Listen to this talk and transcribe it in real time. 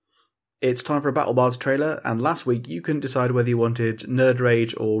It's time for a BattleBards trailer, and last week you couldn't decide whether you wanted Nerd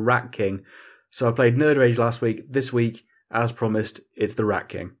Rage or Rat King. So I played Nerd Rage last week. This week, as promised, it's the Rat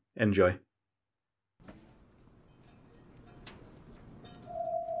King. Enjoy.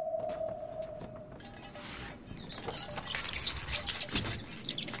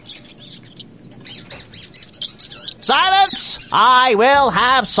 Silence! I will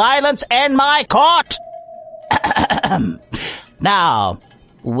have silence in my court! Now,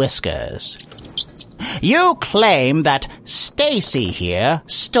 Whiskers, you claim that Stacy here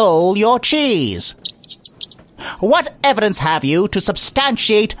stole your cheese. What evidence have you to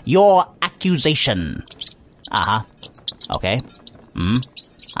substantiate your accusation? Okay.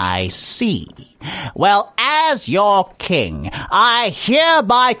 I see. Well, as your king, I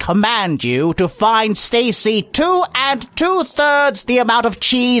hereby command you to find Stacy 2 2/3 the amount of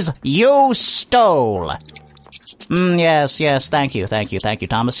cheese you stole. Yes, thank you,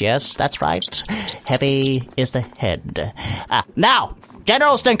 Thomas. Yes, that's right. Heavy is the head. Now,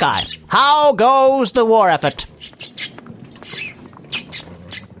 General Stinkeye, how goes the war effort?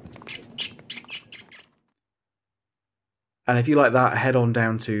 And if you like that, head on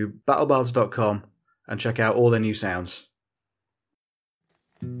down to battlebards.com and check out all their new sounds.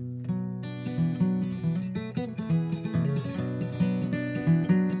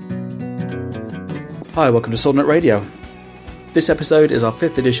 Hi, welcome to Swordnet Radio. This episode is our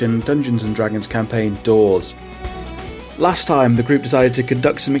 5th edition Dungeons & Dragons campaign, Doors. Last time, the group decided to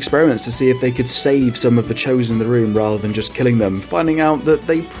conduct some experiments to see if they could save some of the Chosen in the room rather than just killing them. Finding out that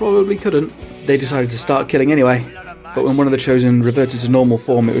they probably couldn't, they decided to start killing anyway. But when one of the Chosen reverted to normal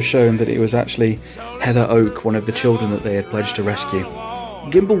form, it was shown that it was actually Heather Oak, one of the children that they had pledged to rescue.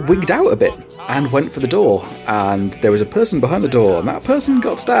 Gimbal wigged out a bit and went for the door, and there was a person behind the door, and that person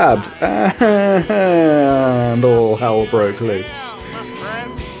got stabbed, and all hell broke loose.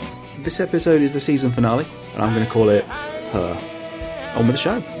 This episode is the season finale, and I'm going to call it Her. On with the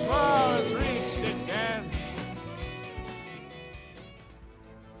show.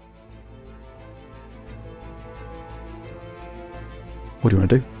 What do you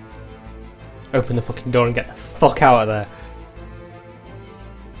want to do? Open the fucking door and get the fuck out of there.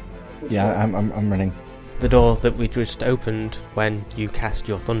 Yeah, I'm running. The door that we just opened when you cast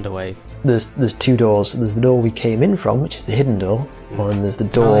your thunder wave. There's two doors. There's the door we came in from, which is the hidden door, and there's the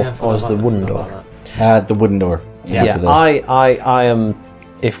door, or is the wooden door. The wooden door. Yeah. I am.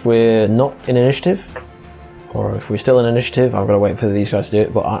 If we're not in initiative, or if we're still in initiative, I'm going to wait for these guys to do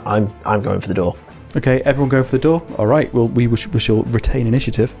it. But I'm going for the door. Okay, everyone go for the door. All right. Well, we shall retain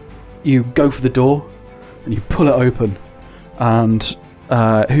initiative. You go for the door, and you pull it open, and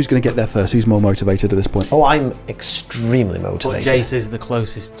who's going to get there first? Who's more motivated at this point? Oh, I'm extremely motivated. Well, Jace is the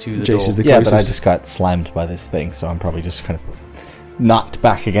closest to the door. Jace is the Yeah, closest. but I just got slammed by this thing, so I'm probably just kind of knocked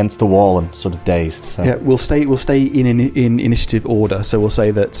back against the wall and sort of dazed. So. Yeah, we'll stay in initiative order. So we'll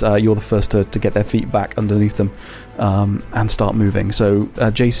say that you're the first to get their feet back underneath them and start moving. So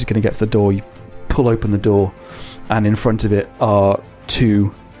Jace is going to get to the door. You pull open the door, and in front of it are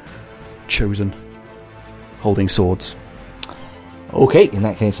two Chosen holding swords. Okay, in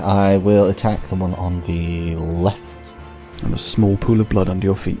that case, I will attack the one on the left. And a small pool of blood under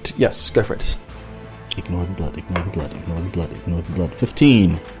your feet. Yes, go for it. Ignore the blood, ignore the blood, ignore the blood, ignore the blood.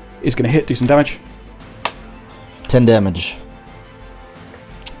 15. It's going to hit, do some damage. 10 damage.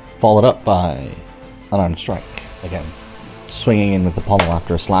 Followed up by unarmed strike. Again, swinging in with the pommel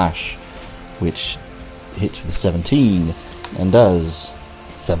after a slash, which hits with a 17 and does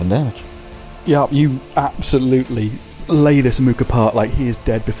 7 damage. Yeah, you absolutely lay this mook apart like he is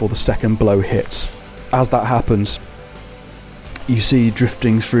dead before the second blow hits. As that happens, you see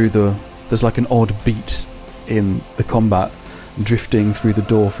drifting through there's like an odd beat in the combat. Drifting through the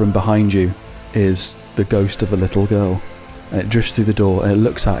door from behind you is the ghost of a little girl. And it drifts through the door and it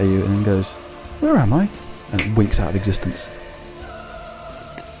looks at you and goes, "Where am I?" And it winks out of existence.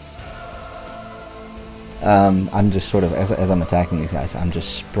 I'm just sort of, as I'm attacking these guys, I'm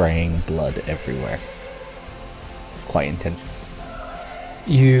just spraying blood everywhere. Quite intentional.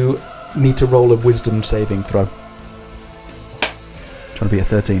 You need to roll a wisdom saving throw. Trying to be a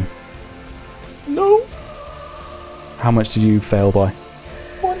 13. No! How much did you fail by?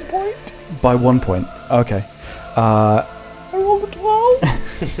 1 point. By 1 point. Okay. I rolled a 12.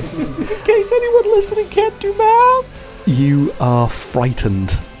 In case anyone listening can't do math. You are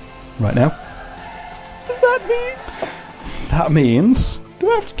frightened right now. What does that mean? That means...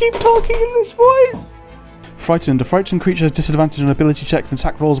 Do I have to keep talking in this voice? Frightened. A frightened creature has disadvantage on ability checks and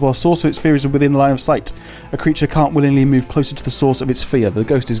attack rolls while source of its fear is within line of sight. A creature can't willingly move closer to the source of its fear. The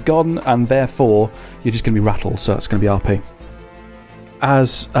ghost is gone, and therefore you're just going to be rattled, so it's going to be RP.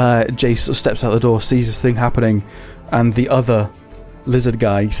 as Jace sort of steps out the door, sees this thing happening, and the other lizard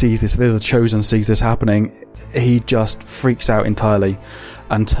guy sees this, the other chosen sees this happening, he just freaks out entirely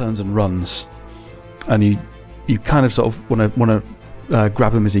and turns and runs. And you kind of sort of want to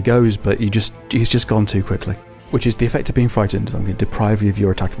grab him as he goes, but he's just gone too quickly, which is the effect of being frightened. I'm going to deprive you of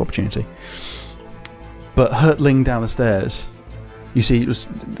your attack of opportunity. But hurtling down the stairs, you see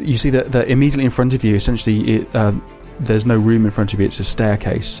that immediately in front of you, essentially, there's no room in front of you. It's a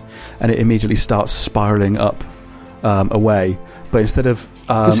staircase, and it immediately starts spiraling up away. But instead of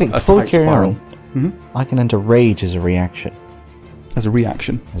a tight spiral, I can enter rage as a reaction. As a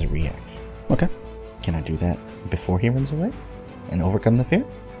reaction. Okay. Can I do that before he runs away and overcome the fear?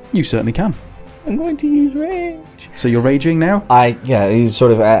 You certainly can. I'm going to use rage. So you're raging now? He's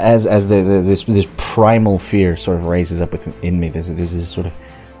sort of as this primal fear sort of raises up within me. There's this sort of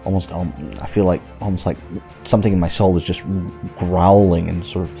almost I feel like almost like something in my soul is just growling and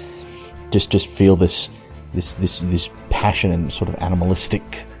sort of just feel this passion and sort of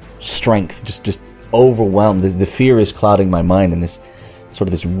animalistic strength just overwhelmed. The fear is clouding my mind, and this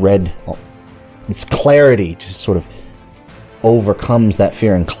sort of this clarity just sort of overcomes that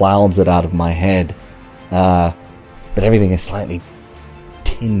fear and clouds it out of my head. But everything is slightly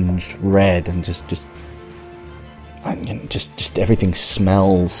tinged red, and just everything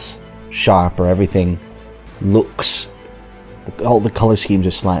smells sharper. Everything looks. All the color schemes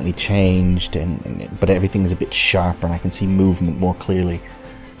are slightly changed, but everything is a bit sharper, and I can see movement more clearly.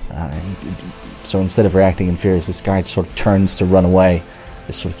 So instead of reacting in fear, as this guy sort of turns to run away,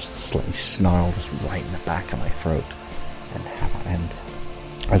 this sort of slightly snarl just right in the back of my throat. And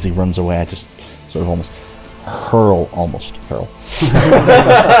as he runs away, I just sort of almost hurl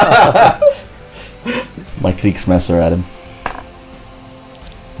my Kriegsmesser at him.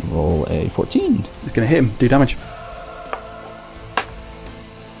 Roll a 14. It's going to hit him. Do damage.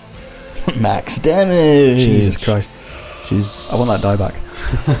 Max damage. Jesus Christ. I want that die back.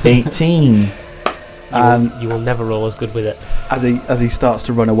 18. You will never roll as good with it. As he starts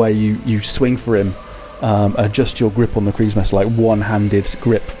to run away, you swing for him, adjust your grip on the Kriegsmesser, like one-handed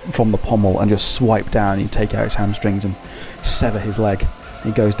grip from the pommel, and just swipe down. You take out his hamstrings and sever his leg.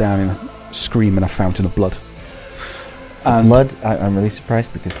 He goes down in a scream and a fountain of blood. And blood, I'm really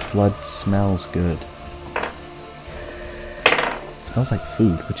surprised because the blood smells good. It smells like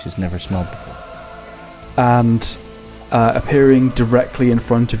food, which has never smelled before. And appearing directly in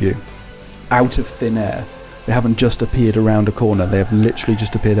front of you, out of thin air, they haven't just appeared around a corner, they have literally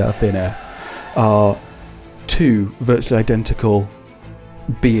just appeared out of thin air, are two virtually identical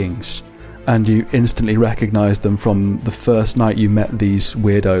beings, and you instantly recognise them from the first night you met these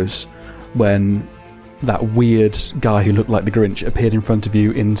weirdos, when that weird guy who looked like the Grinch appeared in front of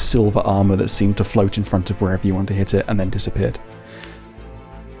you in silver armour that seemed to float in front of wherever you wanted to hit it, and then disappeared.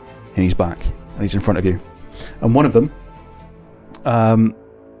 And he's back, and he's in front of you. And one of them,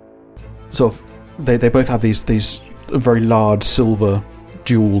 sort of, they both have these very large silver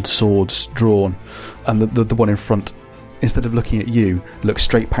jewelled swords drawn, and the one in front, instead of looking at you, looks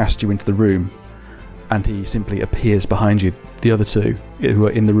straight past you into the room, and he simply appears behind you. The other two who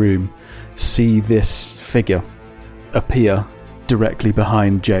are in the room see this figure appear directly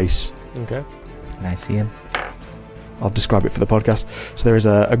behind Jace. Okay. Can I see him? I'll describe it for the podcast. So there is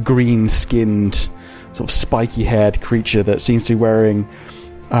a green-skinned, sort of spiky-haired creature that seems to be wearing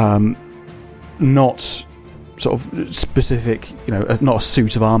not sort of specific, not a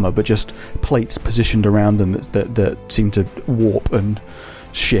suit of armour, but just plates positioned around them that seem to warp and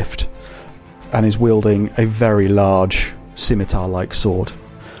shift, and is wielding a very large scimitar-like sword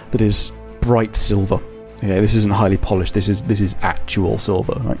that is bright silver. Okay, this isn't highly polished. This is actual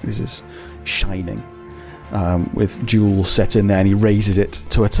silver. Right? This is shining, with jewels set in there, and he raises it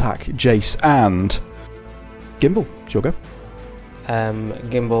to attack Jace and Gimbal. It's your go.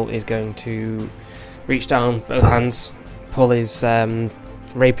 Gimbal is going to reach down both hands, pull his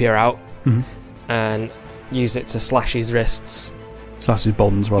rapier out, and use it to slash his wrists. Slash his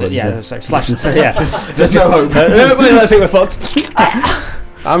bonds, rather. Sorry, slash. Yeah, there's no hope. Let's see, we're fucked.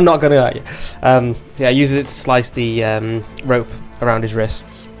 I'm not going to. Uses it to slice the rope around his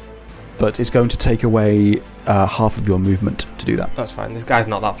wrists. But it's going to take away half of your movement to do that. That's fine. This guy's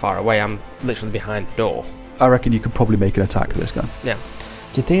not that far away. I'm literally behind the door. I reckon you could probably make an attack with this guy. Yeah.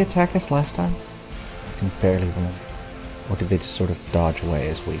 Did they attack us last time? I can barely remember. Or did they just sort of dodge away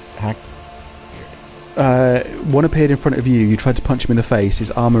as we hacked? One appeared in front of you. You tried to punch him in the face. His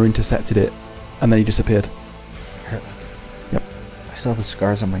armour intercepted it, and then he disappeared. Hurt me. Yep. I still have the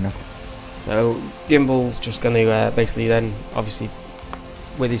scars on my knuckle. So Gimbal's just going to basically then, obviously,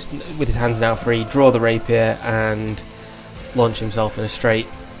 with his hands now free, draw the rapier and launch himself in a straight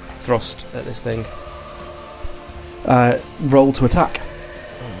thrust at this thing. Roll to attack.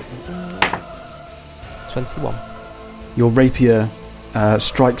 21. Your rapier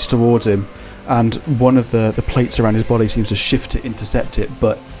strikes towards him, and one of the plates around his body seems to shift to intercept it,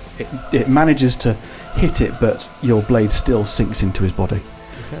 but it manages to hit it, but your blade still sinks into his body.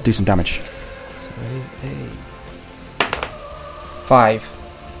 Okay. Do some damage. So it is a 5.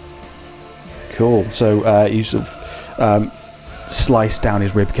 Cool. So you sort of slice down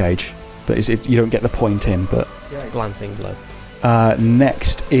his rib cage, but you don't get the point in. But Glancing blood.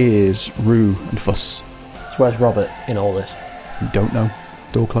 next is Rue and Fuss. So where's Robert in all this? You don't know.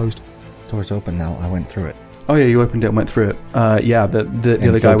 Door closed. Door's open now. I went through it. Oh yeah, you opened it and went through it. Yeah, the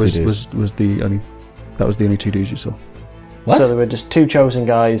other guy was the only. That was the only 2 dudes you saw. What? So there were just 2 chosen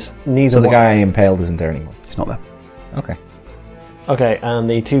guys. Neither. So the guy I impaled isn't there anymore. He's not there. Okay. Okay, and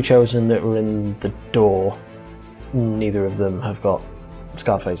the 2 chosen that were in the door, neither of them have got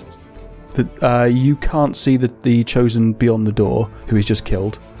scarred faces. You can't see the chosen beyond the door, who he's just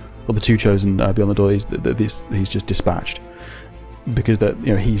killed, or the 2 chosen beyond the door. He's just dispatched because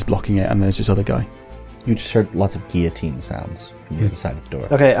he's blocking it, and there's this other guy. You just heard lots of guillotine sounds from the other side of the door.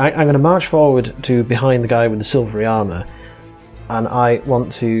 Okay, I'm going to march forward to behind the guy with the silvery armour, and I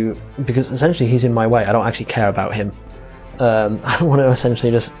want to, because essentially he's in my way, I don't actually care about him. I want to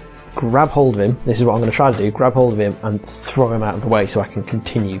essentially just grab hold of him. This is what I'm going to try to do, grab hold of him and throw him out of the way so I can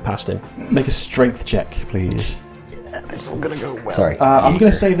continue past him. Make a strength check, please. This is all going to go well. Sorry. I'm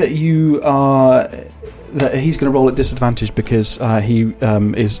going to say that that he's going to roll at disadvantage because he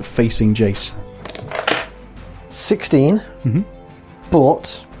is facing Jace. 16, Mhm.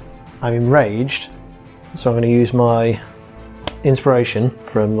 but I'm enraged, so I'm going to use my inspiration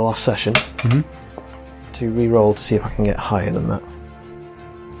from the last session to re-roll to see if I can get higher than that.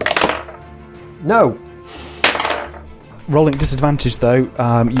 No! Rolling at disadvantage though,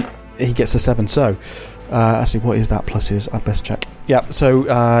 he gets a 7. So, actually, what is that plus his? I'd best check. Yeah.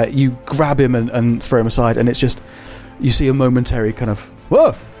 So you grab him and throw him aside, and it's just you see a momentary kind of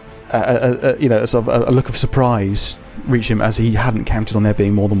whoa. Sort of a look of surprise reach him as he hadn't counted on there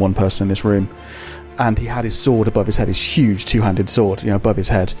being more than one person in this room, and he had his sword above his head, his huge 2-handed sword, above his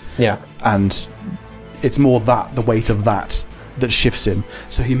head. Yeah. And it's more the weight of that shifts him.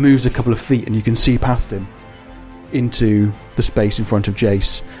 So he moves a couple of feet, and you can see past him into the space in front of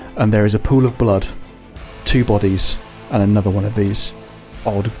Jace, and there is a pool of blood, 2 bodies, and another one of these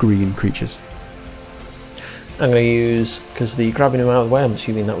odd green creatures. I'm going to use, because the grabbing him out of the way, I'm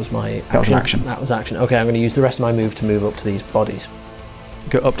assuming that was my action. That was an action. That was action. Okay, I'm going to use the rest of my move to move up to these bodies.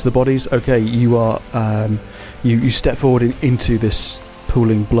 Go up to the bodies. Okay, you are you step forward into this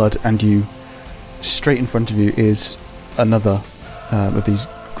pooling blood, and you straight in front of you is another of these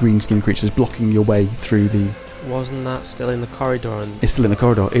green skinned creatures blocking your way through the. Wasn't that still in the corridor? And It's still in the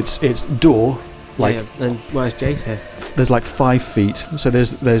corridor. It's door. Like yeah, then where's Jace here? there's like 5 feet. So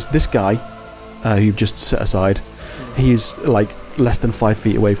there's this guy who you've just set aside. He's like less than 5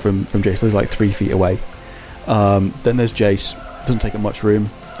 feet away from Jace. So he's like 3 feet away. Then there's Jace. Doesn't take up much room.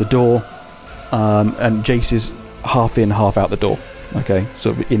 The door, and Jace is half in, half out the door. Okay,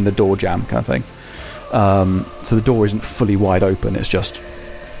 sort of in the door jam kind of thing. So the door isn't fully wide open. It's just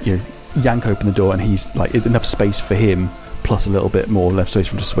yank open the door, and he's like enough space for him, plus a little bit more left space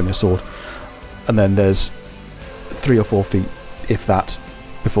for him to swing a sword. And then there's 3 or 4 feet, if that,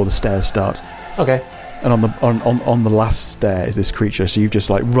 before the stairs start. Okay. And on the last stair is this creature. So you've just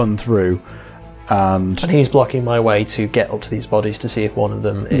like run through. And he's blocking my way to get up to these bodies to see if one of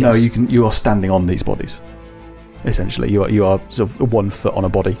them is... No, you are standing on these bodies. Essentially, you are sort of 1 foot on a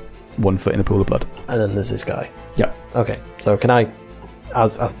body, 1 foot in a pool of blood. And then there's this guy. Yeah. Okay, so can I,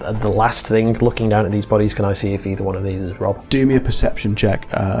 as the last thing, looking down at these bodies, can I see if either one of these is Rob? Do me a perception check,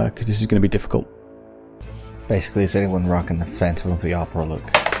 because this is going to be difficult. Basically, is anyone rocking the Phantom of the Opera look?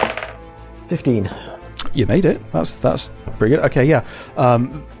 15. You made it. That's pretty good. Okay, yeah.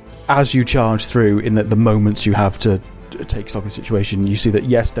 As you charge through, in the moments you have to take stock of the situation, you see that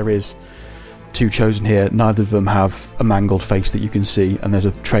yes, there is 2 chosen here. Neither of them have a mangled face that you can see, and there's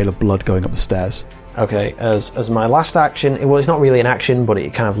a trail of blood going up the stairs. Okay, as my last action, it's not really an action, but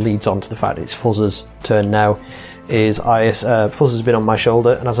it kind of leads on to the fact it's Fuzz's turn now. Fuzz has been on my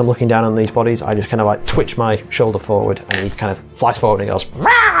shoulder, and as I'm looking down on these bodies, I just kind of like twitch my shoulder forward, and he kind of flies forward and goes,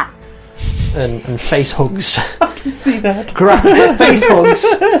 "Rah!" and face hugs. I can see that. Face hugs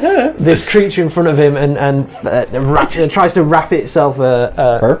this creature in front of him, and tries to wrap itself.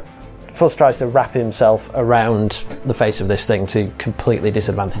 Fuzz tries to wrap himself around the face of this thing to completely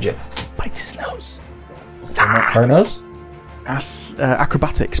disadvantage it. Bites his nose. Her nose?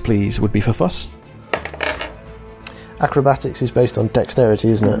 Acrobatics, please, would be for Fuss. Acrobatics is based on dexterity,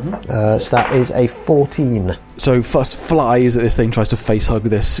 isn't it? So that is a 14. So Fuss flies at this thing, tries to face hug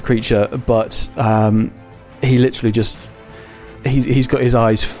this creature, but he literally just... He's got his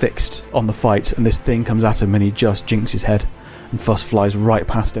eyes fixed on the fight, and this thing comes at him and he just jinks his head, and Fuss flies right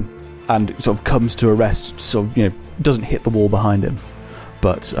past him and sort of comes to a rest, sort of, doesn't hit the wall behind him,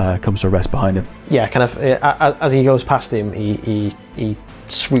 but comes to a rest behind him. Yeah, kind of, as he goes past him, he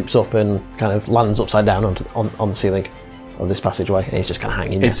swoops up and kind of lands upside down on the ceiling of this passageway, and he's just kind of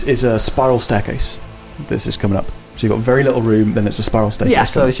hanging there. It's a spiral staircase this is coming up. So you've got very little room, then it's a spiral staircase. Yeah,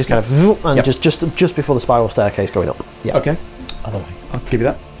 so it's just kind of... And just before the spiral staircase going up. Yeah. Okay. Other way. I'll give you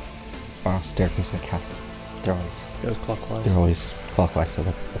that. Spiral staircase at castle. They're Goes clockwise. always clockwise, so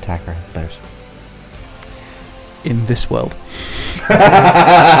the attacker has the better. In this world.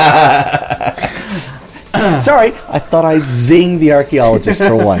 Sorry, I thought I'd zing the archaeologist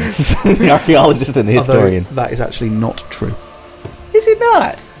for once. The archaeologist and the historian. Although that is actually not true. Is it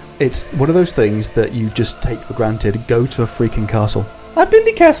not? It's one of those things that you just take for granted. Go to a freaking castle. I've been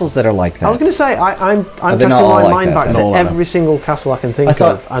to castles that are like that. I was going to say, I'm they're casting not all my like mind that. back They're to not every single castle I can think I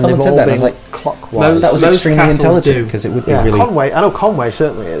thought of, and someone they've said all that, and I been was like, clockwise. that was Most extremely castles intelligent, do. because it would be Yeah, really... Conway. I know Conway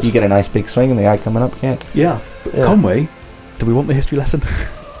certainly is. You get a nice big swing and the eye coming up, can't? Yeah. But Yeah. Conway, do we want the history lesson?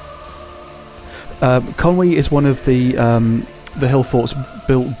 Conway is one of the hill forts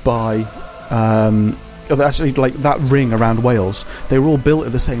built by... actually, like that ring around Wales, they were all built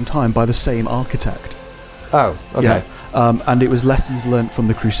at the same time by the same architect. Oh, okay. Yeah. And it was lessons learnt from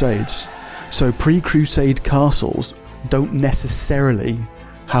the Crusades. So pre-Crusade castles don't necessarily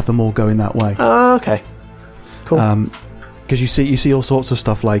have them all going that way. Okay. Cool. Because you see all sorts of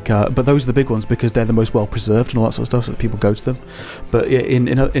stuff like, but those are the big ones because they're the most well preserved and all that sort of stuff, so people go to them. But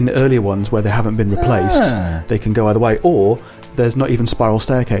in earlier ones where they haven't been replaced, they can go either way. Or there's not even spiral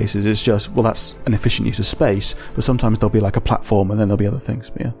staircases. It's just, well, that's an efficient use of space. But sometimes there'll be like a platform, and then there'll be other things.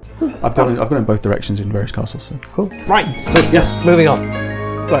 But yeah, I've gone in both directions in various castles. So. Cool. Right. So yes, Moving on.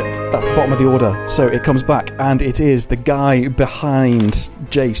 right. That's the bottom of the order. So it comes back, and it is the guy behind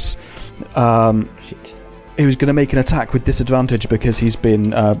Jace. Shit. Who's going to make an attack with disadvantage because he's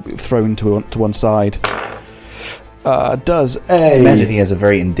been thrown to one side. Does a... Imagine he has a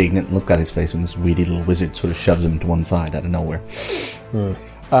very indignant look on his face when this weedy little wizard sort of shoves him to one side out of nowhere.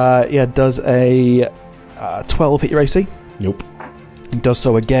 Does a 12 hit your AC? Nope. He does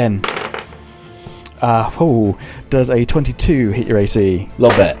so again. Does a 22 hit your AC?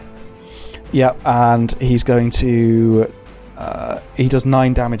 Little bit. Yeah, and he's going to... he does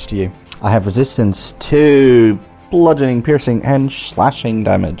 9 damage to you. I have resistance to bludgeoning, piercing, and slashing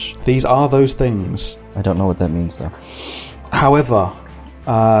damage. These are those things. I don't know what that means, though. However,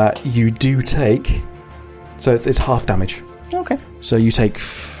 you do take... So it's half damage. Okay. So you take...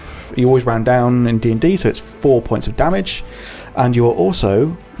 You always round down in D&D, so it's 4 points of damage. And you're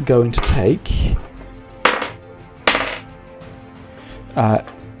also going to take...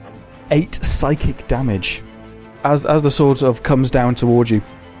 8 psychic damage. As the sword sort of comes down towards you,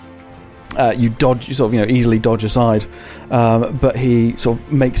 you dodge, you sort of easily dodge aside, but he sort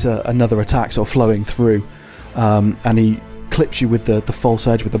of makes another attack sort of flowing through, and he clips you with the false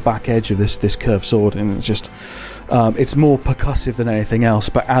edge, with the back edge of this curved sword, and it's just it's more percussive than anything else.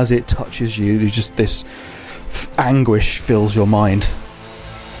 But as it touches you, just this anguish fills your mind,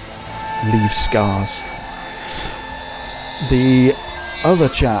 leaves scars. The other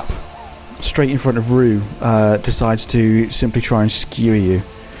chap, straight in front of Rue, decides to simply try and skewer you.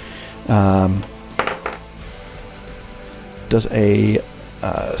 Does a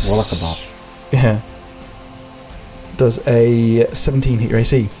yeah. Does a 17 hit your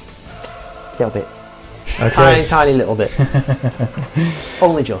AC? Little bit. Okay. Tiny little bit.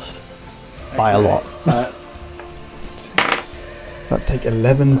 Only just. By a lot. That take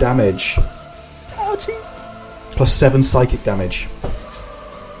 11 damage. Oh jeez. Plus 7 psychic damage.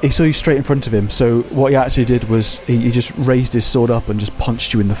 He saw you straight in front of him, so what he actually did was he just raised his sword up and just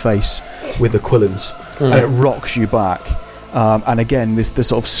punched you in the face with the quillins, and it rocks you back. And again, this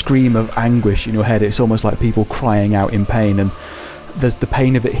sort of scream of anguish in your head. It's almost like people crying out in pain, and there's the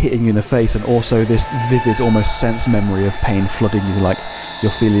pain of it hitting you in the face, and also this vivid, almost sense memory of pain flooding you, like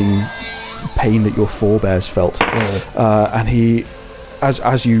you're feeling pain that your forebears felt. And he...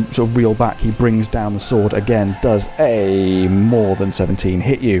 As you sort of reel back, he brings down the sword again. Does a more than 17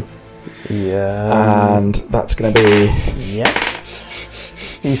 hit you? Yeah. And that's going to be...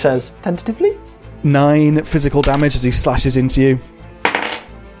 Yes. He says tentatively. 9 physical damage as he slashes into you.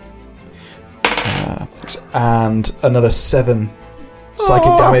 And another 7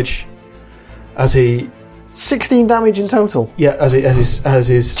 psychic damage as he 16 damage in total. Yeah, as his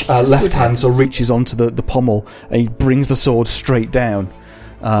left hand sort of reaches onto the pommel, and he brings the sword straight down,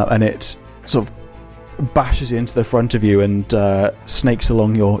 and it sort of bashes into the front of you and snakes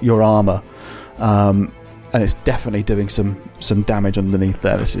along your armour, and it's definitely doing some damage underneath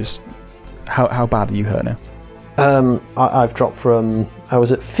there. This is how bad are you hurt now? I've dropped from, I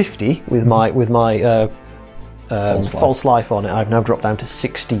was at 50 with my false life on it. I've now dropped down to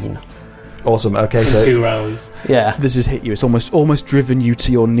 16. Awesome. Okay, so 2 rounds. Yeah. this has hit you. It's almost driven you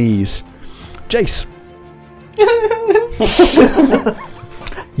to your knees. Jace,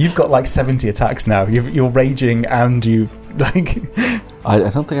 you've got like 70 attacks now. You're raging, and you've like. I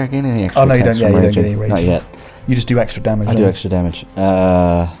don't think I gain any extra. Oh no, you attacks don't. Yeah, from you don't get raging. any Not raging. yet. You just do extra damage. I do extra damage.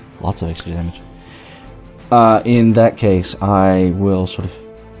 Lots of extra damage. In that case, I will sort of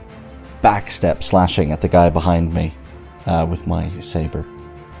backstep, slashing at the guy behind me with my saber.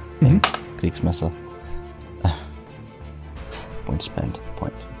 Kriegsmesser. Point spend.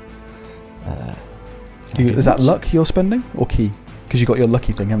 Point. Is that luck you're spending, or key? Because you got your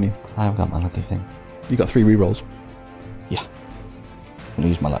lucky thing, haven't you? I've got my lucky thing. You got 3 rerolls. Yeah. I'm going to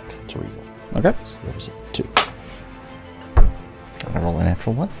use my luck to reroll. Okay. So what was it? 2. I roll a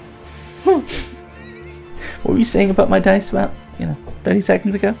natural 1. What were you saying about my dice about, 30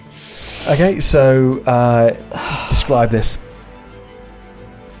 seconds ago? Okay, so describe this.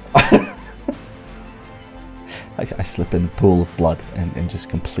 I slip in the pool of blood and just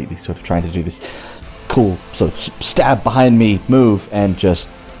completely sort of trying to do this cool sort of stab behind me move and just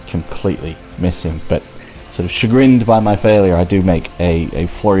completely miss him. But sort of chagrined by my failure, I do make a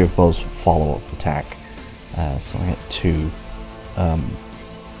flurry of blows follow-up attack. So I get 2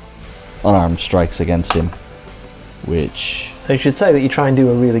 unarmed strikes against him, which... So you should say that you try and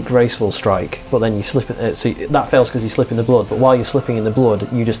do a really graceful strike, but then you slip it. So that fails because you slip in the blood. But while you're slipping in the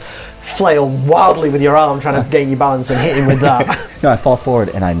blood, you just flail wildly with your arm, trying to gain your balance and hit him with that. No, I fall forward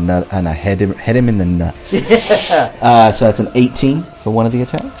and I head him in the nuts. Yeah. So that's an 18 for one of the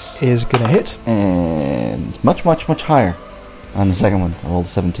attacks, Is gonna hit. and much higher on the second one. I rolled a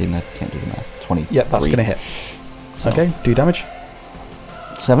 17. I can't do the math. 20. Yep, that's gonna hit. Okay, do damage.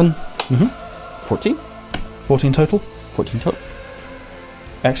 7. 14. 14 total. 14 total.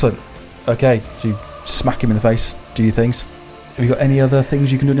 Excellent. Okay, so you smack him in the face, do your things. Have you got any other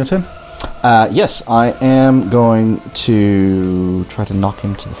things you can do in your turn? Yes, I am going to try to knock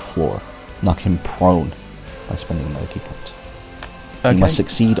him to the floor. Knock him prone by spending another key point. Okay. He must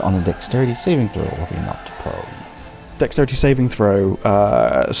succeed on a dexterity saving throw or be knocked prone. Dexterity saving throw.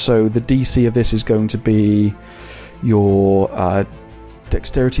 So the DC of this is going to be your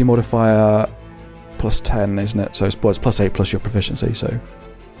dexterity modifier plus 10, isn't it? So it's plus 8 plus your proficiency. So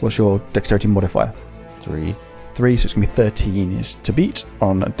what's your dexterity modifier? 3. 3, so it's going to be 13 is to beat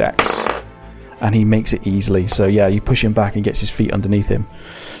on dex. And he makes it easily. So yeah, you push him back and gets his feet underneath him.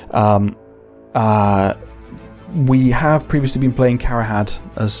 We have previously been playing Karahad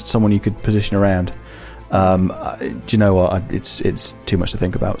as someone you could position around. Do you know what? It's too much to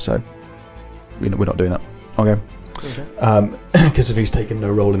think about, so we're not doing that. Okay. Because he's taken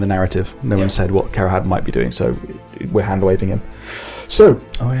no role in the narrative. No one said what Karahad might be doing, so we're hand waving him. So,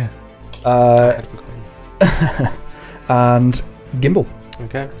 Oh yeah. And Gimbal.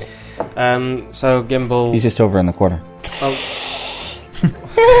 Okay. So Gimbal. He's just over in the corner.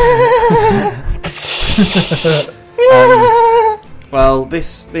 Well,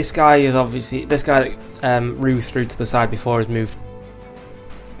 this guy is obviously that Rue threw to the side before has moved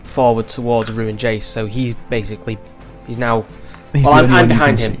forward towards Rue and Jace. So he's now. He's Well, the only I'm one you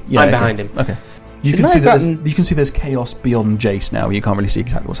behind can him. see. I'm behind him. Okay. You can see there's chaos beyond Jace now. You can't really see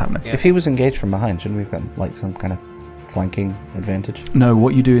exactly what's happening. Yeah. If he was engaged from behind, shouldn't we have gotten like some kind of flanking advantage? No,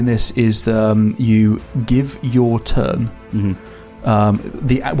 what you do in this is you give your turn.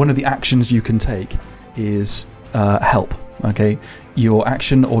 One of the actions you can take is help. Okay, your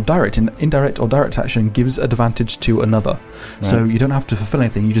action or indirect or direct action gives advantage to another. Right. So you don't have to fulfill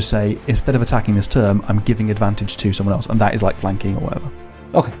anything. You just say, instead of attacking this turn, I'm giving advantage to someone else, and that is like flanking or whatever.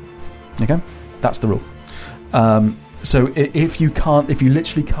 Okay, that's the rule. So if you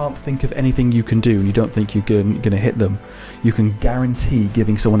literally can't think of anything you can do, and you don't think you're going to hit them, you can guarantee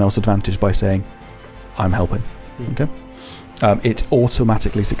giving someone else advantage by saying, "I'm helping." Okay, it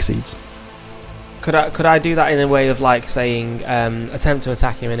automatically succeeds. Could I do that in a way of like saying attempt to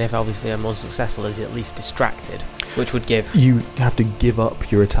attack him, and if obviously I'm unsuccessful, is he at least distracted, which would give. You have to give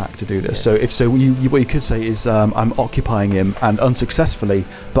up your attack to do this. Yeah. So what you could say is I'm occupying him and unsuccessfully,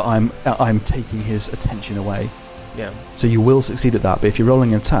 but I'm taking his attention away. Yeah. So you will succeed at that, but if you're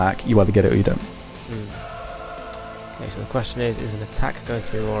rolling an attack, you either get it or you don't. Okay, so the question is an attack going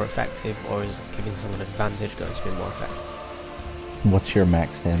to be more effective, or is giving someone advantage going to be more effective? What's your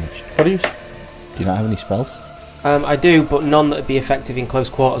max damage? What do you? Do you not have any spells? I do, but none that would be effective in close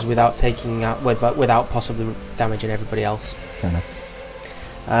quarters without taking out, without possibly damaging everybody else. Fair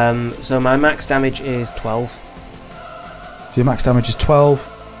enough. So my max damage is 12. So your max damage is 12.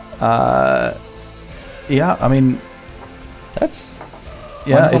 Yeah, I mean, That's...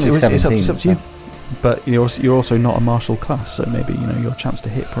 yeah, Mine's only it's 17, up to you. But you're also not a martial class, so maybe your chance to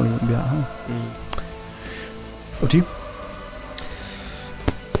hit probably wouldn't be that high. Up to you.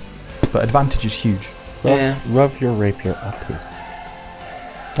 But advantage is huge. Rub your rapier up his...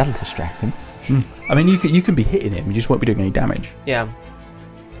 That'll distract him. I mean, you can be hitting him, you just won't be doing any damage. Yeah.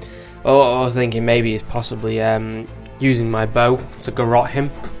 Oh, I was thinking maybe it's possibly using my bow to garrote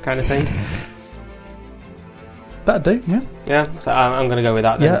him, kind of thing. That'd do, yeah. Yeah, so I'm going to go with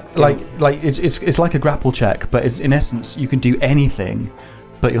that then. Yeah, like it's like a grapple check, but in essence you can do anything,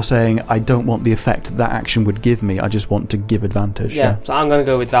 but you're saying I don't want the effect that action would give me, I just want to give advantage. Yeah, so I'm going to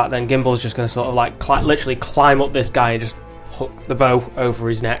go with that then. Gimbal's just going to sort of like literally climb up this guy and just hook the bow over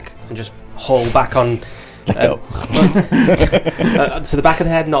his neck and just haul back on to the back of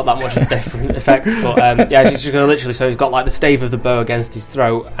the head. Not that much of a different effect, but yeah, she's just going to literally, so he's got like the stave of the bow against his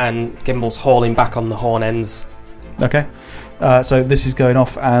throat and Gimbal's hauling back on the horn ends. Okay, so this is going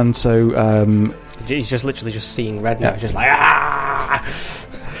off, and so he's just literally just seeing red now. Yeah. He's just like, ah!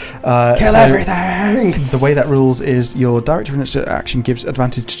 Kill everything! The way that rules is your direct action gives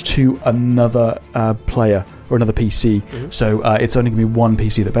advantage to another player or another PC. Mm-hmm. So it's only going to be one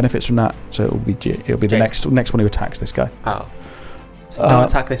PC that benefits from that. So it'll be the Jace. next one who attacks this guy. Oh, so don't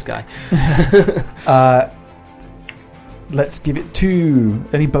attack this guy. Let's give it two.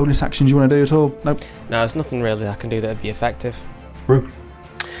 Any bonus actions you want to do at all? Nope. No, there's nothing really I can do that would be effective. Rue.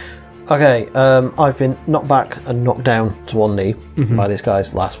 Okay, I've been knocked back and knocked down to one knee by this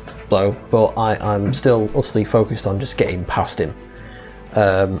guy's last blow, but I'm still utterly focused on just getting past him.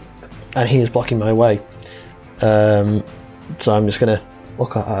 And he is blocking my way. So I'm just going to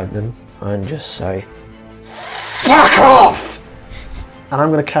look at him and just say, "Fuck off!" And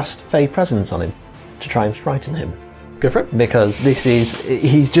I'm going to cast Fey Presence on him to try and frighten him. Go for it. Because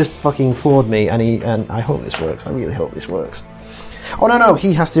he's just fucking floored me, and I hope this works. I really hope this works. Oh no,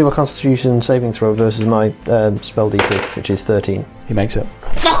 he has to do a Constitution saving throw versus my spell DC, which is 13. He makes it.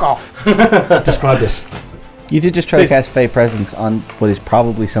 Fuck off! Describe this. You did just try to cast Fey Presence on what is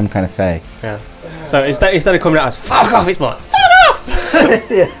probably some kind of Fey. Yeah. So instead of coming out as "fuck off," it's more like, "fuck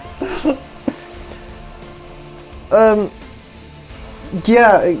off!"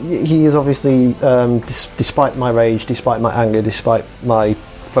 Yeah, he is obviously, despite my rage, despite my anger, despite my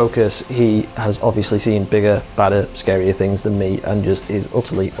focus, he has obviously seen bigger, badder, scarier things than me, and just is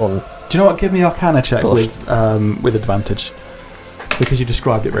utterly Do you know what? Give me an Arcana check with advantage, because you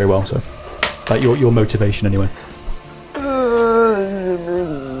described it very well. So, like your motivation anyway.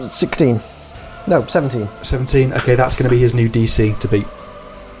 16. No, 17. 17. Okay, that's going to be his new DC to beat.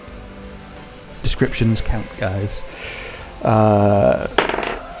 Descriptions count, guys.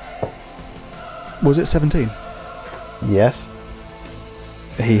 Was it 17? Yes.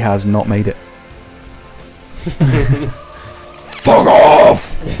 He has not made it. Fuck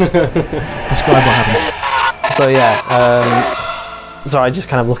off! Describe what happened. So yeah, so I just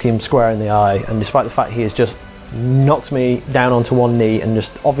kind of look him square in the eye, and despite the fact he has just knocked me down onto one knee and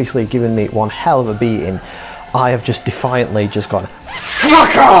just obviously given me one hell of a beating, I have just defiantly just gone,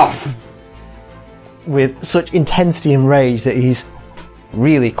 "Fuck off!" with such intensity and rage that he's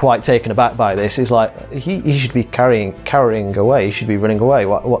really quite taken aback by this. He's like, he should be cowering away. He should be running away.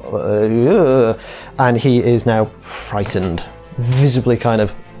 And he is now frightened, visibly kind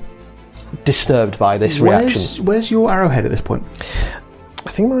of disturbed by this reaction. Where's your arrowhead at this point? I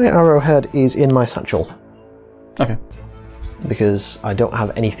think my arrowhead is in my satchel. Okay. Because I don't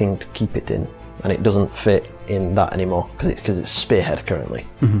have anything to keep it in, and it doesn't fit in that anymore because it's spearhead currently.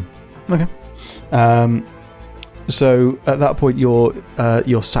 Mm-hmm. Okay. So at that point, your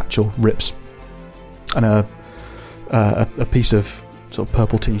satchel rips, and a piece of sort of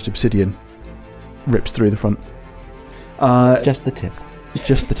purple tinged obsidian rips through the front. Just the tip.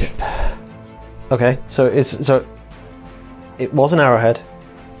 Just the tip. Okay, so it was an arrowhead.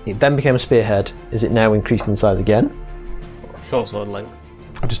 It then became a spearhead. Is it now increased in size again? Short sword length.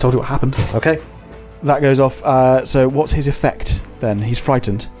 I've just told you what happened. Okay. That goes off. So what's his effect then? He's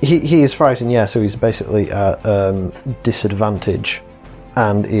frightened. He is frightened, yeah, so he's basically at disadvantage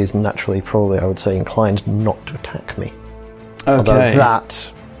and is naturally, probably, I would say, inclined not to attack me. Okay. Although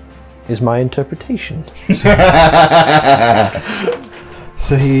that is my interpretation.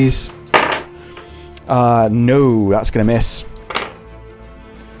 So he's... No, that's going to miss.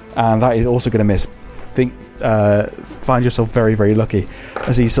 And that is also going to miss. Find yourself very, very lucky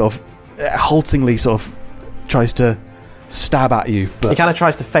as he sort of haltingly sort of tries to stab at you. But He kind of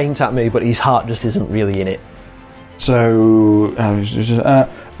tries to feint at me, but his heart just isn't really in it. so,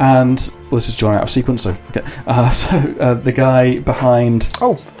 and this is drawn out of sequence, so forget. The guy behind.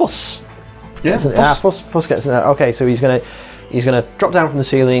 Oh, Fuss. Yeah, Fuss gets in there. Okay, so he's gonna drop down from the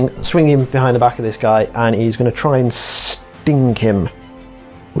ceiling, swing him behind the back of this guy, and he's gonna try and sting him,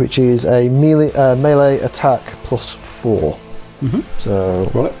 which is a melee attack +4. Mhm. So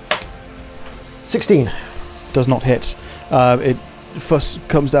Roll it. 16. Does not hit. Fuss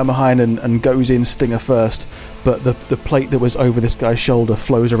comes down behind and goes in Stinger first, but the plate that was over this guy's shoulder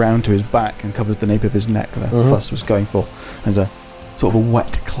flows around to his back and covers the nape of his neck that Fuss was going for. There's a sort of a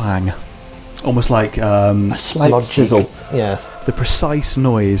wet clang. Almost like A slight Logic. sizzle. Yes. the precise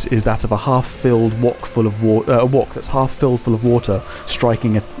noise is that of a half-filled wok full of water. A wok that's half filled full of water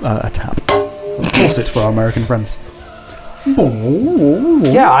striking a tap. Faucet for our American friends.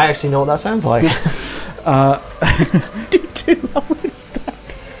 Yeah, I actually know what that sounds like.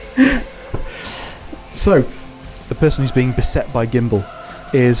 So, the person who's being beset by Gimbal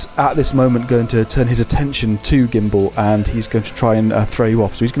is at this moment going to turn his attention to Gimbal, and he's going to try and throw you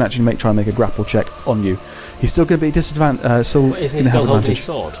off. So he's going to actually try and make a grapple check on you. He's still going to be disadvantaged. Isn't he still holding his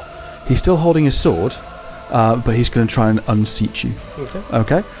sword? He's still holding his sword, but he's going to try and unseat you. Okay.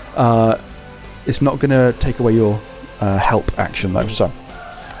 Okay. It's not going to take away your help action though. So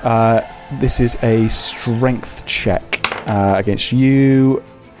this is a strength check against you.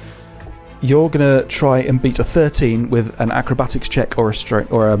 You're going to try and beat a 13 with an acrobatics check or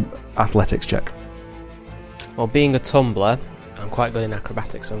a athletics check. Well, being a tumbler, I'm quite good in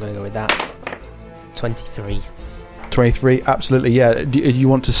acrobatics, so I'm going to go with that. 23. 23, absolutely, yeah. Do you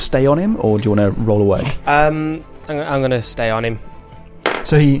want to stay on him, or do you want to roll away? I'm going to stay on him.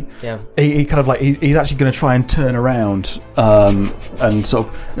 So he kind of like he's actually going to try and turn around and sort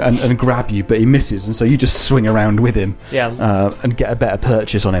of and grab you, but he misses, and so you just swing around with him, and get a better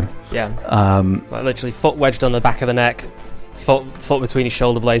purchase on him. Like literally foot wedged on the back of the neck, foot between his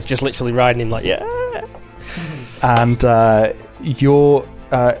shoulder blades, just literally riding him like And you're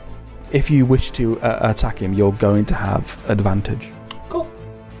if you wish to attack him, you're going to have advantage. Cool.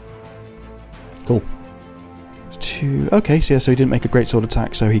 Okay, so he didn't make a great sword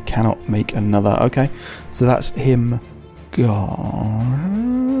attack, so he cannot make another. Okay, so that's him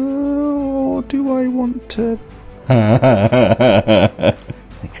gone. Or do I want to? Let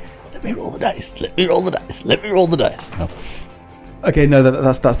me roll the dice. No. Okay, no,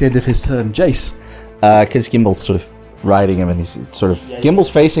 that's the end of his turn. Jace. Because Gimbal's sort of riding him, and he's sort of... Gimbal's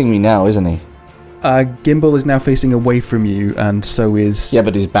facing me now, isn't he? Gimbal is now facing away from you, and so is... Yeah,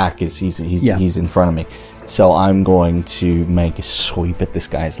 but his back is... He's in front of me. So I'm going to make a sweep at this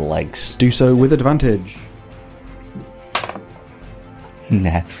guy's legs. Do so with advantage.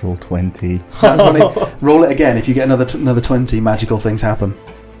 Natural 20. That's funny. Roll it again. If you get another 20, magical things happen.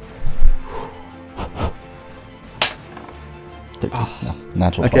 13. No,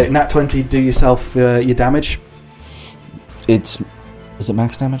 natural 20. Okay, nat 20, do yourself your damage. Is it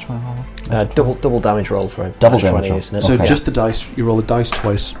max damage? Double damage roll for a Double natural damage 20, roll. isn't it? So Okay. just the dice, you roll the dice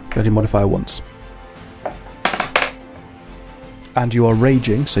twice, you add your modifier once. And you are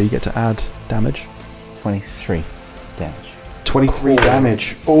raging, so you get to add damage. 23 damage. 23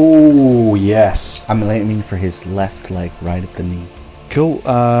 damage. Oh, yes. I'm aiming for his left leg, right at the knee. Cool.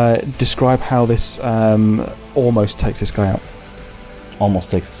 Describe how this almost takes this guy out.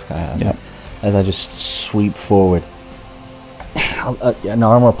 Almost takes this guy out. Yep. As I just sweep forward, an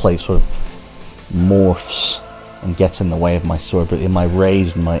armor plate sort of morphs and gets in the way of my sword, but in my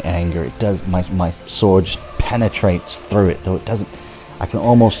rage and my anger, it does. My sword just penetrates through it, though it doesn't. I can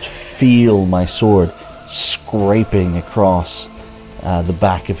almost feel my sword scraping across the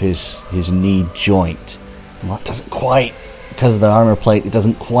back of his knee joint. And that doesn't quite, because of the armor plate, it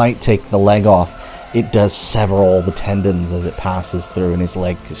doesn't quite take the leg off. It does sever all the tendons as it passes through, and his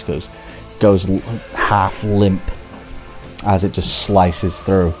leg just goes half limp as it just slices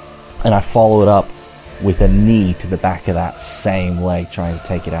through. And I follow it up with a knee to the back of that same leg, trying to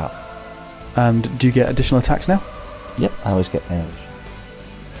take it out. And do you get additional attacks now? Yep, I always get damage.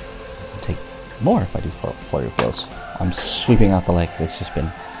 I'll take more if I do flurry of blows. I'm sweeping out the leg that's just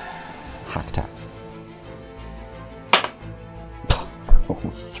been hacked at. Oh,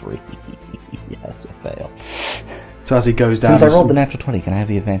 3. Yeah, that's a fail. So as he goes down... Since I rolled the natural 20, can I have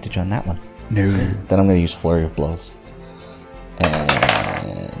the advantage on that one? No. Then I'm going to use flurry of blows.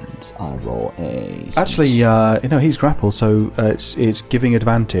 And I roll a... Actually, he's grappled, so it's giving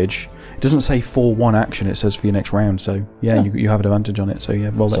advantage. doesn't say for one action, it says for your next round, so yeah. You have an advantage on it, so yeah,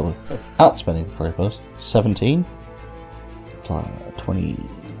 roll So it. without spending the flurry blows, 17 plus 20.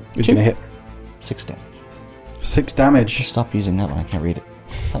 It's going to hit 6 damage. 6 damage. Stop using that one, I can't read it.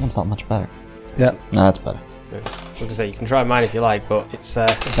 That one's not much better. Yeah. No, that's better. I was going to say, you can try mine if you like, but it's... I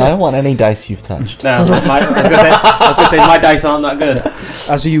don't want any dice you've touched. No, I was going to say, my dice aren't that good.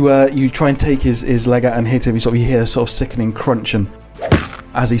 As you try and take his leg out and hit him, you hear a sort of sickening crunch, and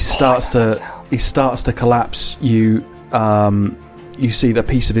as he starts to collapse, you see that a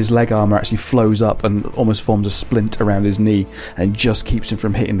piece of his leg armor actually flows up and almost forms a splint around his knee and just keeps him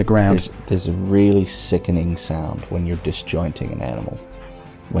from hitting the ground. There's a really sickening sound when you're disjointing an animal.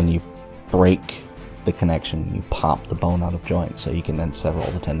 When you break the connection, you pop the bone out of joint so you can then sever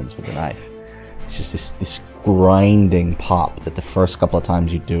all the tendons with a knife. It's just this grinding pop that the first couple of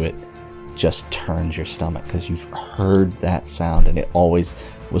times you do it just turns your stomach, because you've heard that sound and it always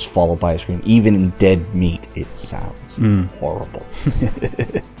was followed by a scream. Even in dead meat, it sounds horrible.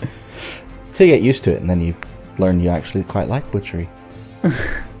 Till you get used to it, and then you learn you actually quite like butchery.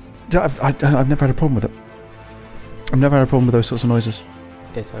 I've never had a problem with it. I've never had a problem with those sorts of noises.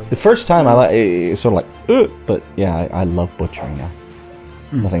 Ditto. The first time I like it's sort of like, ugh, but yeah, I love butchering now.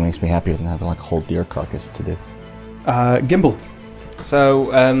 Nothing makes me happier than having like a whole deer carcass to do. Gimbal.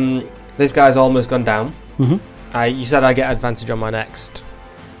 So, this guy's almost gone down. Mm-hmm. You said I get advantage on my next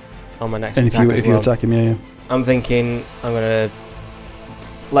And attack if you attack him, yeah. I'm thinking I'm going to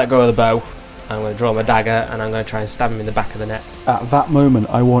let go of the bow, I'm going to draw my dagger, and I'm going to try and stab him in the back of the neck. At that moment,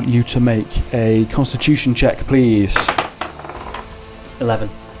 I want you to make a Constitution check, please. 11.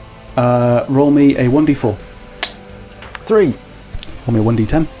 Roll me a 1d4. 3. Roll me a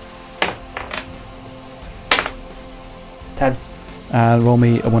 1d10. 10. And roll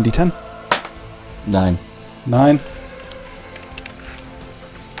me a 1d10. 9. 9.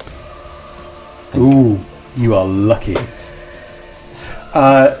 Ooh, you are lucky.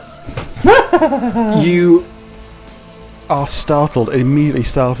 You are immediately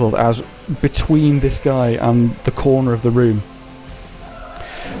startled, as between this guy and the corner of the room,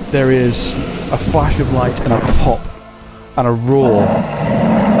 there is a flash of light and a pop and a roar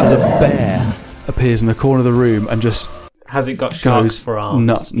as a bear appears in the corner of the room and just Has it got sharks for arms?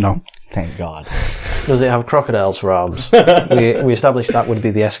 nuts. No. Thank God. Does it have crocodiles for arms? we established that would be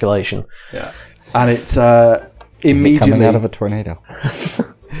the escalation. Yeah. And it's Is it immediately coming out of a tornado?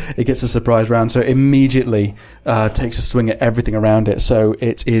 it gets a surprise round, so it immediately takes a swing at everything around it. So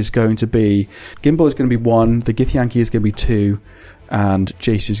it is going to be Gimbal is going to be 1, the Githyanki is going to be 2, and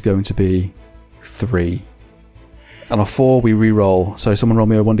Jace is going to be 3. And on 4 we re-roll. So someone roll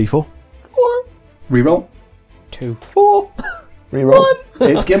me a 1d4. 4. Re-roll. 2. 4. Reroll.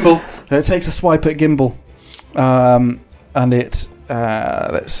 It's Gimbal. It takes a swipe at Gimbal, and it.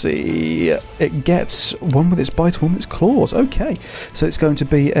 Let's see. It gets one with its bite, one with its claws. Okay, so it's going to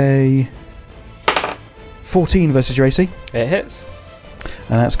be a 14 versus your AC, It hits.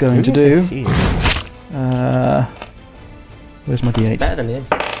 and that's going to do. Where's my D8? Better than his.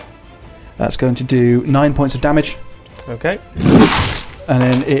 That's going to do 9 points of damage, Okay. and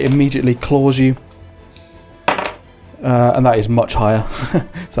then it immediately claws you. And that is much higher.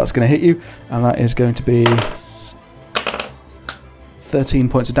 So that's going to hit you, and that is going to be 13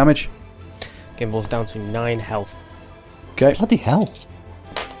 points of damage. Gimbal's down to 9 health. Okay. Bloody hell.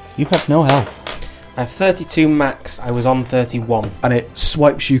 You have no health. I have 32 max. I was on 31. And it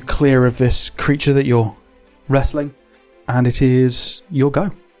swipes you clear of this creature that you're wrestling, and it is your go.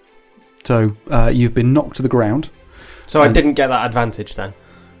 So you've been knocked to the ground. So I didn't get that advantage then?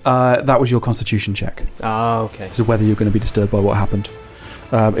 That was your Constitution check. Ah, okay. So whether you're going to be disturbed by what happened.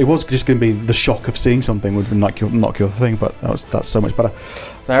 It was just going to be the shock of seeing something would knock your thing, but that's so much better.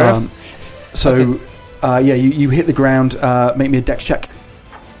 Fair enough. So, okay. You hit the ground. Make me a dex check.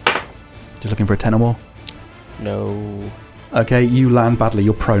 Just looking for a 10 or more. No. Okay, you land badly.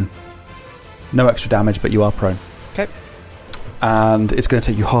 You're prone. No extra damage, but you are prone. Okay. And it's going to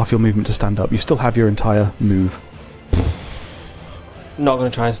take you half your movement to stand up. You still have your entire move. Not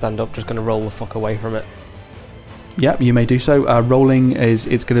going to try and stand up, just going to roll the fuck away from it. Yep, you may do so. Rolling it's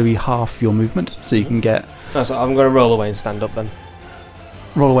going to be half your movement, so you can get... So I'm going to roll away and stand up then.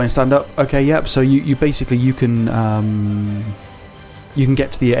 Roll away and stand up. Okay, yep, so you basically, you can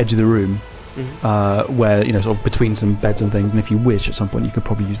get to the edge of the room, where, sort of between some beds and things, and if you wish, at some point, you could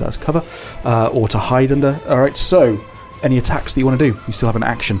probably use that as cover, or to hide under. Alright, so, any attacks that you want to do? You still have an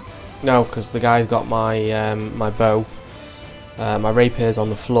action. No, because the guy's got my my bow. My rapier's on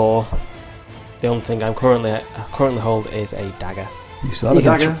the floor. The only thing I currently hold is a dagger. You still have a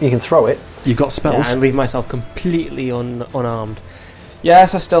dagger. You can throw it. You've got spells. Yeah, and leave myself completely unarmed.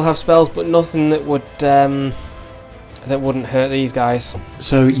 Yes, I still have spells, but nothing that would that wouldn't hurt these guys.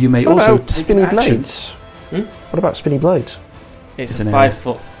 So you may What also about take spinny action. blades? What about spinny blades? It's an a area.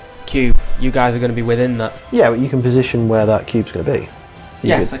 5-foot cube. You guys are going to be within that. Yeah, but you can position where that cube's going to be. So you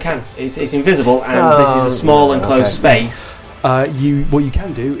Yes, could- I can. It's invisible, and this is a small enclosed space. What you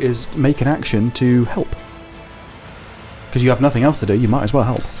can do is make an action to help. Because you have nothing else to do, you might as well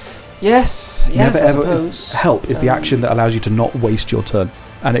help. Yes, I Never ever suppose. help is the action that allows you to not waste your turn,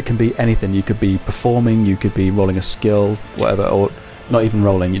 and it can be anything. You could be performing, you could be rolling a skill, whatever, or not even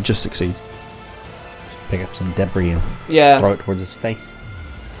rolling. It just succeeds. Pick up some debris and Yeah, throw it towards his face.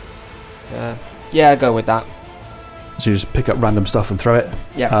 yeah, go with that. So you just pick up random stuff and throw it.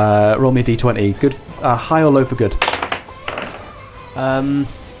 Yeah. Roll me a d20. Good, high or low for good.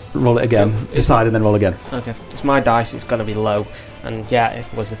 Roll it again. It's Decide and then roll again. Okay, it's my dice. It's going to be low, and yeah, it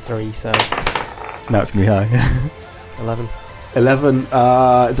was a 3, so No, it's gonna be high. 11. 11.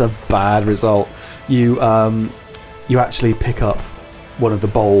 It's a bad result. You actually pick up one of the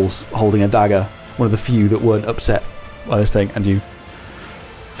bowls holding a dagger, one of the few that weren't upset by this thing, and you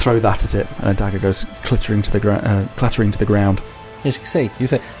throw that at it, and a dagger goes clattering to the ground. You say,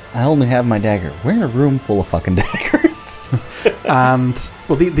 I only have my dagger. We're in a room full of fucking daggers. And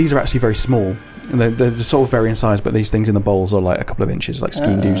well, these are actually very small. They're sort of vary in size, but these things in the bowls are like a couple of inches, like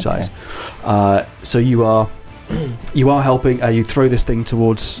ski-doo size. So you are helping. You throw this thing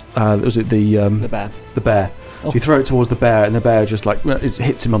towards. Was it the bear? The bear. Oh. So you throw it towards the bear, and the bear just like it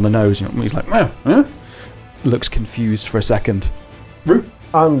hits him on the nose. And he's like, looks confused for a second.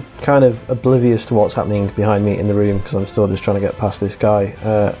 I'm kind of oblivious to what's happening behind me in the room because I'm still just trying to get past this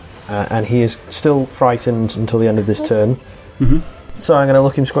guy. And he is still frightened until the end of this turn. Mm-hmm. So I'm going to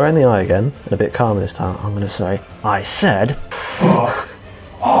look him square in the eye again, and a bit calmer this time. I'm going to say, I said, fuck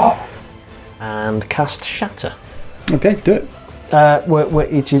off, and cast Shatter. Okay, do it.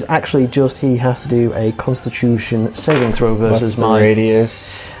 Which is actually just he has to do a Constitution saving throw versus What's the my radius?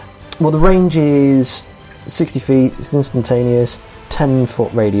 Well, the range is 60 feet. It's instantaneous,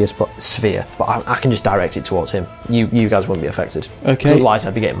 10-foot radius, but sphere. But I can just direct it towards him. You guys won't be affected. Okay. Otherwise,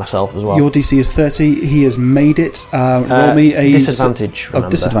 I'd be getting myself as well. Your DC is 30. He has made it. Roll me a disadvantage. Oh,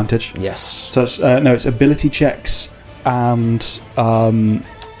 Remember. disadvantage. Yes. So it's, no, it's ability checks and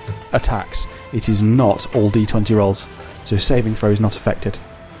attacks. It is not all D20 rolls, so saving throw is not affected.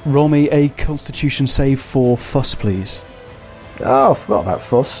 Roll me a Constitution save for Fuss, please. Oh, I forgot about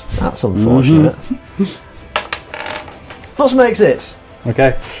Fuss. That's unfortunate. Fuss makes it.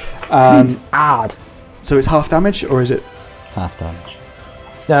 Okay. He's odd. So it's half damage, or is it? Half damage.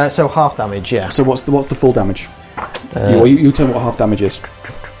 So half damage, yeah. So what's the full damage? You tell me what half damage is.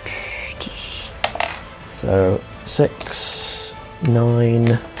 So 6,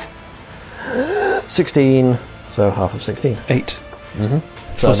 9, 16. So half of 16. 8. Mm-hmm.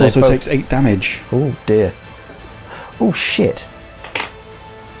 Fuss also takes 8 damage. Oh dear. Oh shit.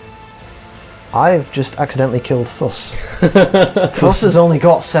 I've just accidentally killed Fuss. Fuss has only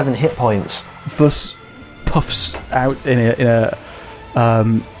got 7 hit points. Fuss puffs out into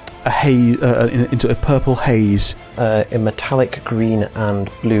a purple haze, A metallic green and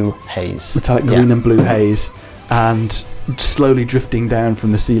blue haze. metallic green and blue haze, and slowly drifting down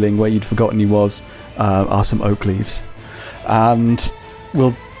from the ceiling where you'd forgotten he was are some oak leaves. And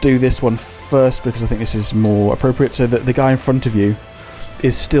we'll do this one first because I think this is more appropriate. So that the guy in front of you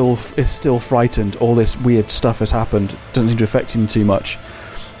is still frightened. All this weird stuff has happened. Doesn't seem to affect him too much,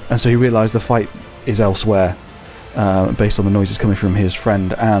 and so he realised the fight is elsewhere, based on the noises coming from his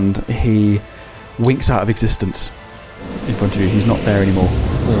friend, and he winks out of existence in front of you. He's not there anymore.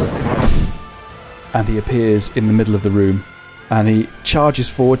 And he appears in the middle of the room, and he charges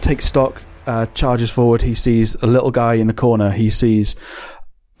forward, takes stock, charges forward. He sees a little guy in the corner. He sees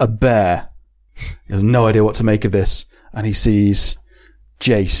a bear. He has no idea what to make of this, and he sees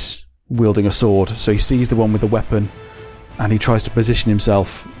Jace wielding a sword. So he sees the one with the weapon, and he tries to position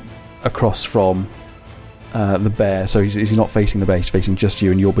himself across from the bear. So he's not facing the bear, he's facing just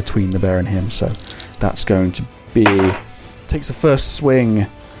you, and you're between the bear and him. So that's going to be... Takes the first swing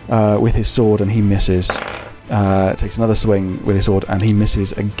with his sword, and he misses. Takes another swing with his sword, and he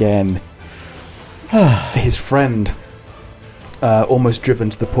misses again. His friend, almost driven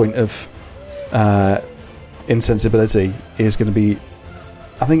to the point of insensibility, is going to be...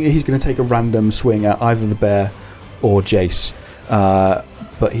 I think he's going to take a random swing at either the bear or Jace.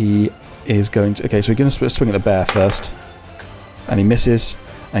 But he is going to... Okay, so we're going to swing at the bear first. And he misses.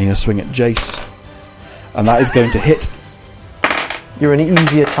 And he's going to swing at Jace. And that is going to hit. You're an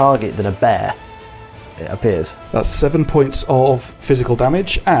easier target than a bear, it appears. That's 7 points of physical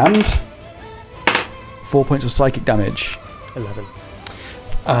damage and 4 points of psychic damage. 11.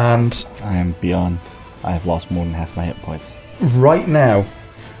 And I am beyond. I have lost more than half my hit points. right now,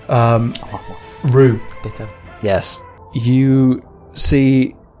 Rue, Ditto. Yes. you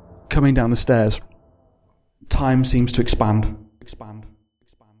see coming down the stairs, time seems to expand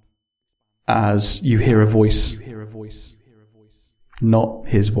as you hear a voice. Not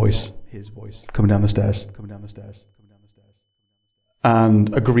his voice. Coming down the stairs.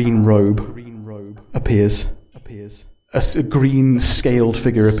 And a green robe appears. A green scaled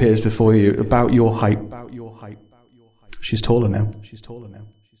figure appears before you, about your height. She's taller now.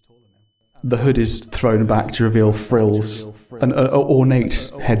 The hood is thrown back to reveal frills, an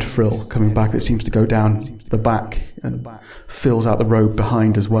ornate head frill coming back that seems to go down the back and fills out the robe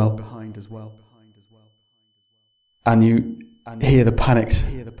behind as well. And you hear the panicked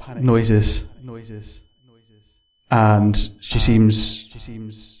noises, and she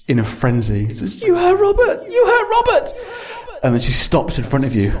seems in a frenzy. She says, "You hurt Robert! You hurt Robert!" And then she stops in front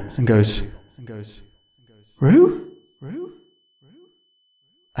of you and goes, "Rue?"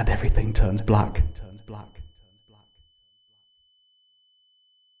 And everything turns black.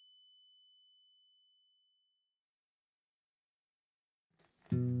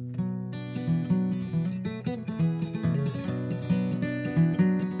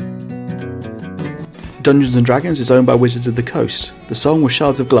 Dungeons & Dragons is owned by Wizards of the Coast. The song was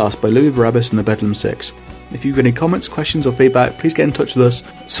Shards of Glass by Louis Barabbas and the Bedlam Six. If you've got any comments, questions or feedback, please get in touch with us.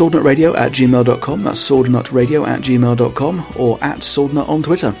 swordnutradio@gmail.com, that's swordnutradio@gmail.com, or @swordnut on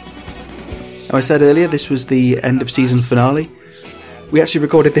Twitter. As I said earlier, this was the end of season finale. We actually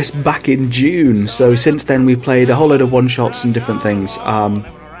recorded this back in June, so since then we've played a whole load of one-shots and different things.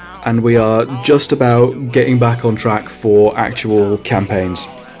 And we are just about getting back on track for actual campaigns.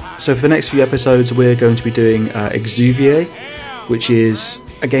 So for the next few episodes we're going to be doing Exuviae, which is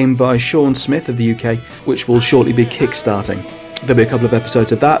a game by Sean Smith of the UK, which will shortly be kickstarting. There'll be a couple of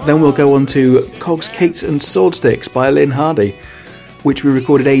episodes of that. Then we'll go on to Cogs, Cakes and Swordsticks by Lynn Hardy, which we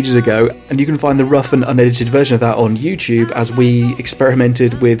recorded ages ago, and you can find the rough and unedited version of that on YouTube as we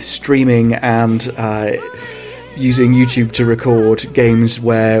experimented with streaming and using YouTube to record games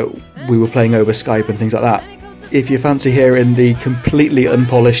where we were playing over Skype and things like that. If you fancy hearing the completely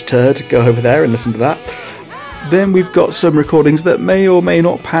unpolished turd, go over there and listen to that. Then we've got some recordings that may or may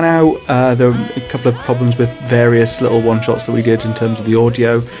not pan out. There are a couple of problems with various little one-shots that we did in terms of the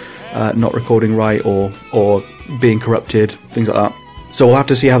audio, not recording right or being corrupted, things like that. So we'll have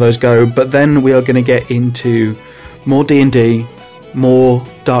to see how those go. But then we are going to get into more D&D, more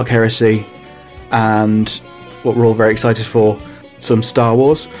Dark Heresy, and what we're all very excited for, some Star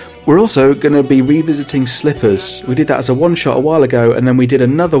Wars. We're also going to be revisiting Slippers. We did that as a one-shot a while ago, and then we did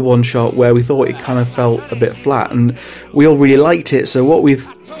another one-shot where we thought it kind of felt a bit flat, and we all really liked it. So what we've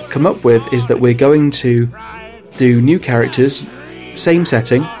come up with is that we're going to do new characters, same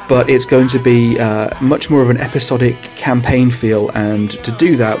setting, but it's going to be much more of an episodic campaign feel, and to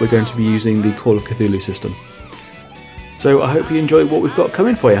do that we're going to be using the Call of Cthulhu system. So I hope you enjoy what we've got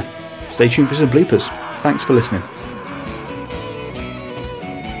coming for you. Stay tuned for some bloopers. Thanks for listening.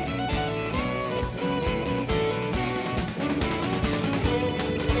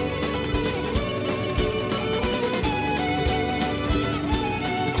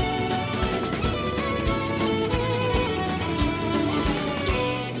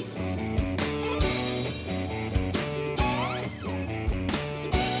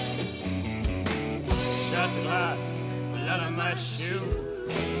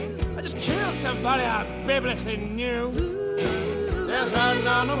 I just killed somebody I biblically knew. There's nothing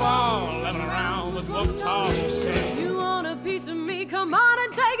on the wall, living around with book talk, she said. You want a piece of me? Come on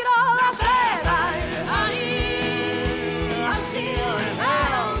and take it all. I said, I see you in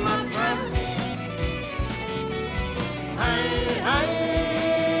hell, my friend.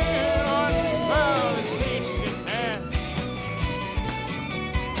 On this world is each its head.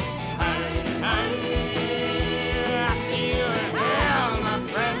 I see you in hell, my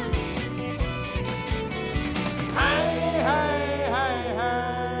friend.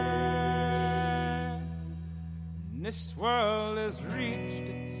 This world has reached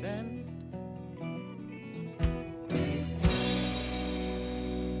its end.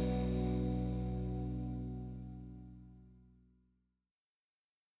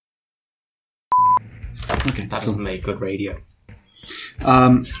 Okay, That doesn't make good radio.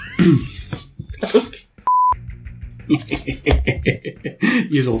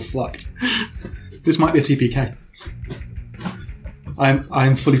 You're all fucked. This might be a TPK.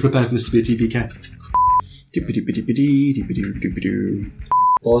 I'm fully prepared for this to be a TPK.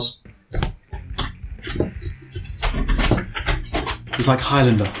 Pause. It's like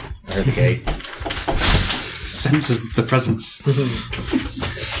Highlander. I heard the gate. Sense of the presence.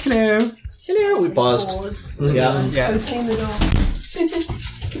 Hello. Hello. We paused. Pause. Yeah. Yeah. Opening the door.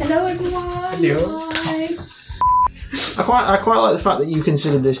 Hello, everyone. Hello. Hi. I quite like the fact that you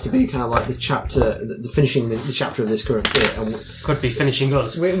considered this to be kind of like the chapter, the finishing the chapter of this current bit, and Could be finishing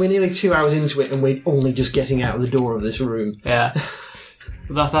us. we're nearly 2 hours into it, and we're only just getting out of the door of this room. Yeah.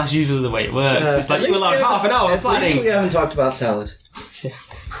 That's usually the way it works. It's like you were like half an hour At least we planning. haven't talked about salad.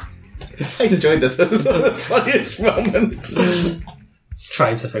 I enjoyed this. That was one of the funniest moments.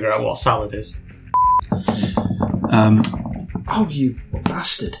 Trying to figure out what salad is. Oh, you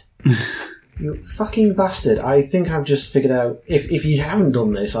bastard. You fucking bastard. I think I've just figured out, if you haven't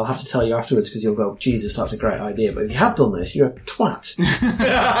done this, I'll have to tell you afterwards because you'll go, Jesus, that's a great idea. But if you have done this, you're a twat.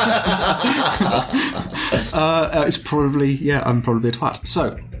 It's probably, I'm probably a twat.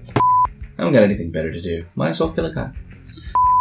 So, I haven't got anything better to do. Might as well kill a cat.